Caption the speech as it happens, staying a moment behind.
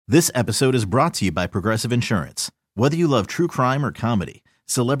This episode is brought to you by Progressive Insurance. Whether you love true crime or comedy,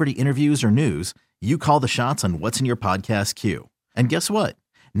 celebrity interviews or news, you call the shots on what's in your podcast queue. And guess what?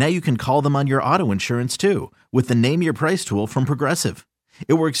 Now you can call them on your auto insurance too with the Name Your Price tool from Progressive.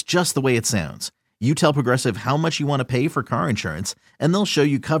 It works just the way it sounds. You tell Progressive how much you want to pay for car insurance, and they'll show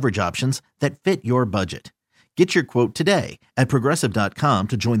you coverage options that fit your budget. Get your quote today at Progressive.com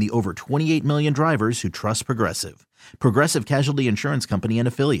to join the over 28 million drivers who trust Progressive. Progressive Casualty Insurance Company and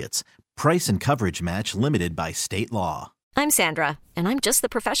Affiliates. Price and coverage match limited by state law. I'm Sandra, and I'm just the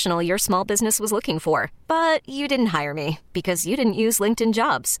professional your small business was looking for. But you didn't hire me because you didn't use LinkedIn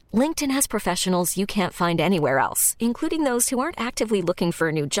Jobs. LinkedIn has professionals you can't find anywhere else, including those who aren't actively looking for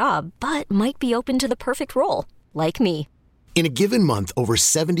a new job, but might be open to the perfect role, like me. In a given month, over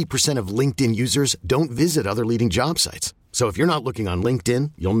 70% of LinkedIn users don't visit other leading job sites. So if you're not looking on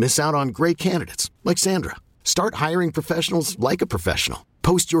LinkedIn, you'll miss out on great candidates like Sandra. Start hiring professionals like a professional.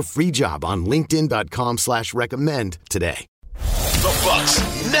 Post your free job on linkedin.com/recommend today. The Bucks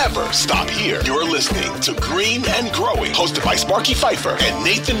never stop here. You're listening to Green and Growing, hosted by Sparky Pfeiffer and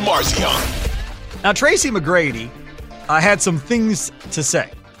Nathan Marzion. Now, Tracy McGrady had some things to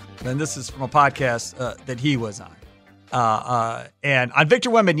say. And this is from a podcast that he was on. And on Victor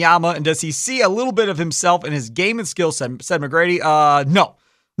Wembanyama, and does he see a little bit of himself in his game and skill set? Said McGrady,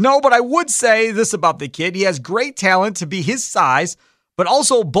 no, but I would say this about the kid. He has great talent to be his size, but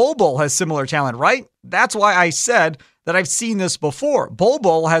also Bol Bol has similar talent, right? That's why I said that I've seen this before. Bol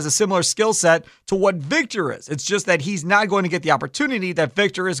Bol has a similar skill set to what Victor is. It's just that he's not going to get the opportunity that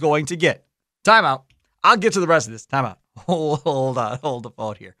Victor is going to get. Timeout. I'll get to the rest of this. Timeout. Hold on. Hold the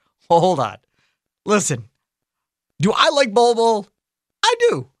phone here. Hold on. Listen. Do I like Bol Bol? I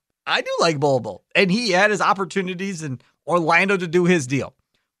do. I do like Bol Bol. And he had his opportunities in Orlando to do his deal.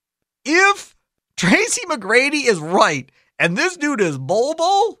 If Tracy McGrady is right and this dude is Bol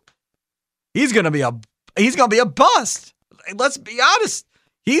Bol, he's gonna be a bust. Let's be honest.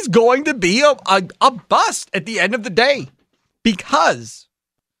 He's going to be a bust at the end of the day. Because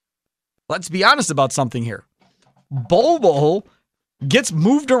let's be honest about something here. Bol Bol gets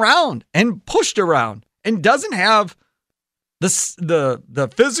moved around and pushed around and doesn't have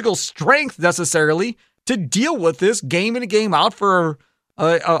the physical strength necessarily to deal with this game in and game out for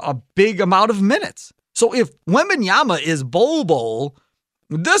a big amount of minutes. So if Wembanyama is Bol Bol,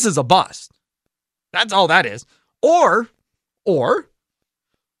 this is a bust. That's all that is. Or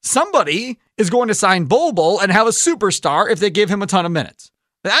somebody is going to sign Bol Bol and have a superstar if they give him a ton of minutes.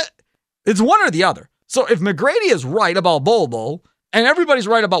 It's one or the other. So if McGrady is right about Bol Bol and everybody's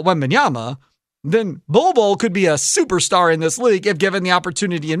right about Wembanyama, then Bol Bol could be a superstar in this league if given the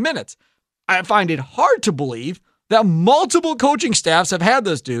opportunity in minutes. I find it hard to believe that multiple coaching staffs have had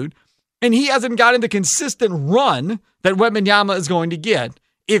this dude, and he hasn't gotten the consistent run that Wembanyama is going to get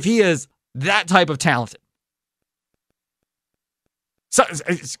if he is that type of talented. So,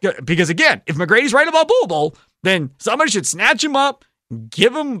 because again, if McGrady's right about Bol Bol, then somebody should snatch him up,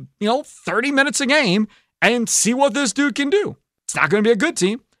 give him 30 minutes a game, and see what this dude can do. It's not going to be a good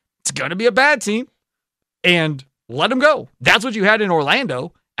team. It's going to be a bad team, and let him go. That's what you had in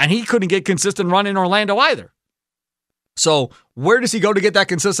Orlando, and he couldn't get consistent run in Orlando either. So where does he go to get that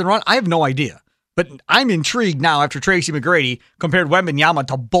consistent run? I have no idea, but I'm intrigued now after Tracy McGrady compared Wembanyama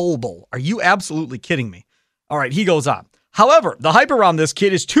to Bol Bol. Are you absolutely kidding me? All right, he goes on. However, the hype around this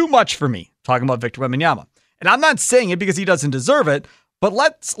kid is too much for me, talking about Victor Wembanyama. And I'm not saying it because he doesn't deserve it, but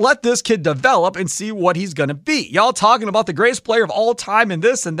let's let this kid develop and see what he's going to be. Y'all talking about the greatest player of all time and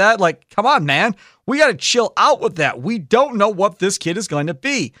this and that. Like, come on, man. We got to chill out with that. We don't know what this kid is going to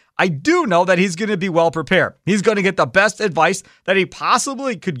be. I do know that he's going to be well prepared. He's going to get the best advice that he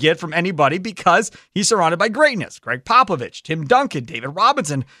possibly could get from anybody because he's surrounded by greatness. Greg Popovich, Tim Duncan, David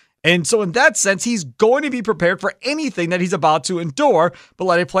Robinson. And so in that sense, he's going to be prepared for anything that he's about to endure, but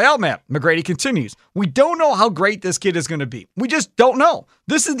let it play out, man. McGrady continues. We don't know how great this kid is going to be. We just don't know.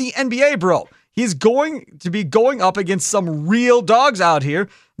 This is the NBA, bro. He's going to be going up against some real dogs out here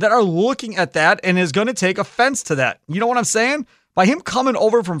that are looking at that and is going to take offense to that. You know what I'm saying? By him coming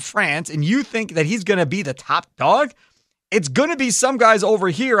over from France and you think that he's going to be the top dog, it's going to be some guys over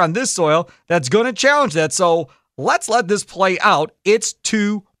here on this soil that's going to challenge that. So let's let this play out. It's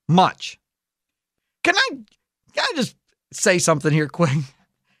too much. Can I just say something here quick?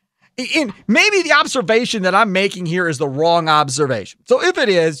 Maybe the observation that I'm making here is the wrong observation. So if it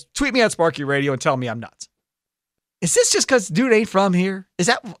is, tweet me at Sparky Radio and tell me I'm nuts. Is this just because dude ain't from here? Is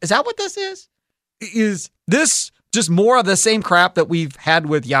that what this is? Is this just more of the same crap that we've had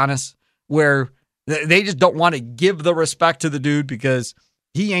with Giannis, where they just don't want to give the respect to the dude because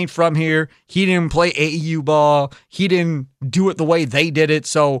He ain't from here. He didn't play AAU ball. He didn't do it the way they did it,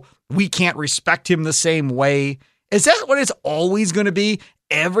 so we can't respect him the same way. Is that what it's always going to be?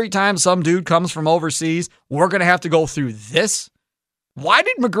 Every time some dude comes from overseas, we're going to have to go through this? Why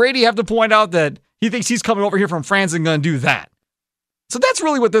did McGrady have to point out that he thinks he's coming over here from France and going to do that? So that's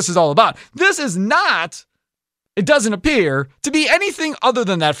really what this is all about. This is not, it doesn't appear to be anything other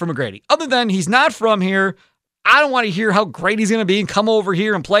than that for McGrady. Other than he's not from here. I don't want to hear how great he's going to be and come over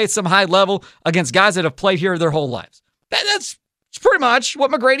here and play at some high level against guys that have played here their whole lives. That's pretty much what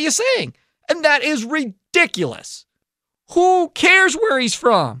McGrady is saying. And that is ridiculous. Who cares where he's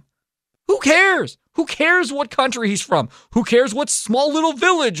from? Who cares? Who cares what country he's from? Who cares what small little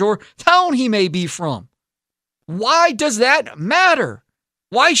village or town he may be from? Why does that matter?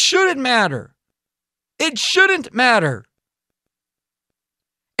 Why should it matter? It shouldn't matter.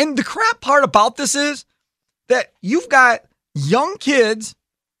 And the crap part about this is that you've got young kids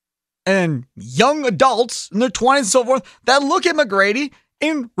and young adults in their 20s and so forth that look at McGrady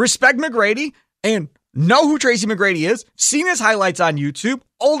and respect McGrady and know who Tracy McGrady is, seen his highlights on YouTube.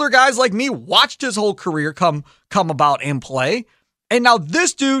 Older guys like me watched his whole career come about and play. And now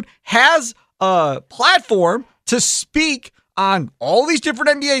this dude has a platform to speak on all these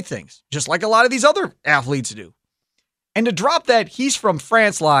different NBA things, just like a lot of these other athletes do. And to drop that he's from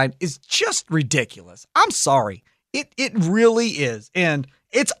France line is just ridiculous. I'm sorry. It really is. And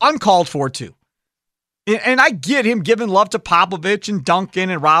it's uncalled for too. And I get him giving love to Popovich and Duncan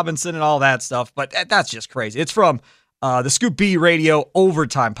and Robinson and all that stuff, but that's just crazy. It's from the Scoop B Radio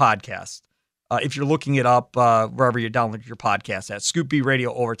Overtime podcast. If you're looking it up wherever you're downloading your podcast at, Scoop B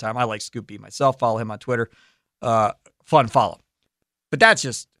Radio Overtime. I like Scoop B myself. Follow him on Twitter. Fun follow. But that's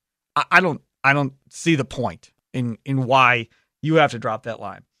just, I don't see the point in why you have to drop that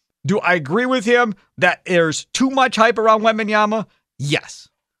line. Do I agree with him that there's too much hype around Wembanyama? Yes.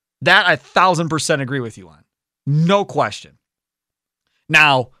 That I 1,000% agree with you on. No question.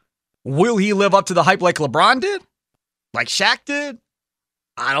 Now, will he live up to the hype like LeBron did? Like Shaq did?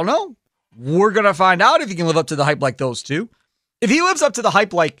 I don't know. We're going to find out if he can live up to the hype like those two. If he lives up to the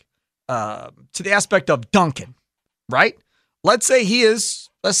hype like to the aspect of Duncan, right? Let's say he is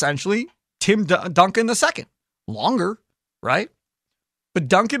essentially Tim Duncan II. Longer, right? But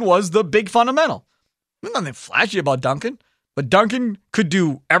Duncan was the big fundamental. There's nothing flashy about Duncan. But Duncan could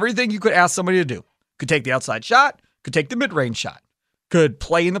do everything you could ask somebody to do. Could take the outside shot, could take the mid-range shot, could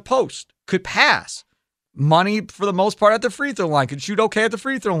play in the post, could pass. Money for the most part at the free throw line, could shoot okay at the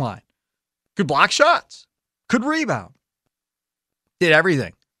free throw line, could block shots, could rebound. Did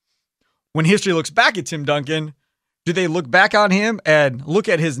everything. When history looks back at Tim Duncan, do they look back on him and look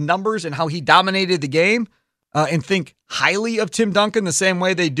at his numbers and how he dominated the game and think highly of Tim Duncan the same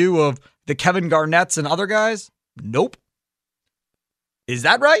way they do of the Kevin Garnetts and other guys? Nope. Is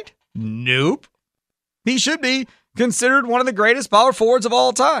that right? Nope. He should be considered one of the greatest power forwards of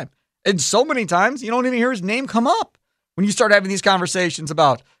all time. And so many times, you don't even hear his name come up when you start having these conversations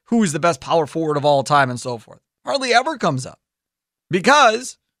about who is the best power forward of all time and so forth. Hardly ever comes up.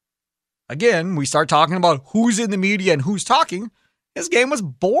 Because, again, we start talking about who's in the media and who's talking. His game was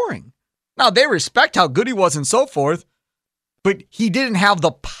boring. Now, they respect how good he was and so forth, but he didn't have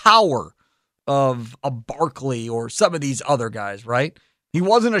the power of a Barkley or some of these other guys, right? He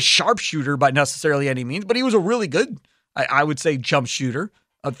wasn't a sharpshooter by necessarily any means, but he was a really good, I would say, jump shooter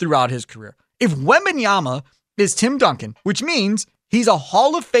throughout his career. If Wembanyama is Tim Duncan, which means he's a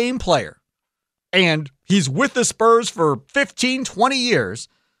Hall of Fame player, and he's with the Spurs for 15, 20 years,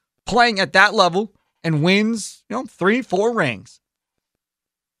 playing at that level and wins, 3-4 rings,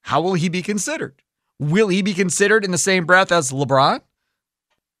 how will he be considered? Will he be considered in the same breath as LeBron?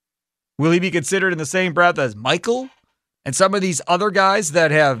 Will he be considered in the same breath as Michael and some of these other guys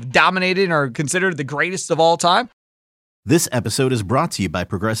that have dominated and are considered the greatest of all time? This episode is brought to you by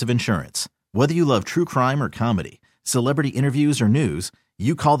Progressive Insurance. Whether you love true crime or comedy, celebrity interviews or news,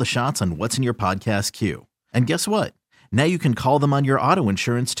 you call the shots on what's in your podcast queue. And guess what? Now you can call them on your auto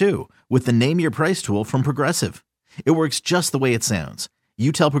insurance too with the Name Your Price tool from Progressive. It works just the way it sounds.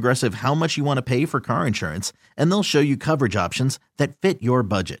 You tell Progressive how much you want to pay for car insurance, and they'll show you coverage options that fit your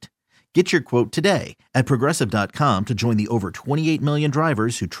budget. Get your quote today at Progressive.com to join the over 28 million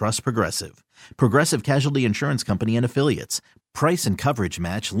drivers who trust Progressive. Progressive Casualty Insurance Company and Affiliates. Price and coverage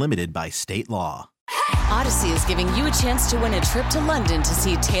match limited by state law. Odyssey is giving you a chance to win a trip to London to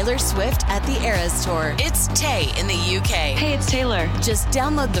see Taylor Swift at the Eras Tour. It's Tay in the UK. Hey, it's Taylor. Just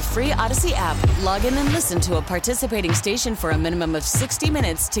download the free Odyssey app, log in and listen to a participating station for a minimum of 60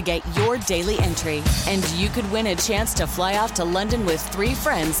 minutes to get your daily entry. And you could win a chance to fly off to London with 3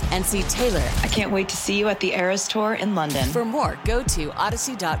 friends and see Taylor. I can't wait to see you at the Eras Tour in London. For more, go to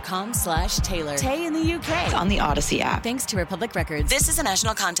odyssey.com/Taylor. Tay in the UK. On the Odyssey app. Thanks to Republic Records. This is a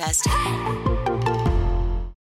national contest.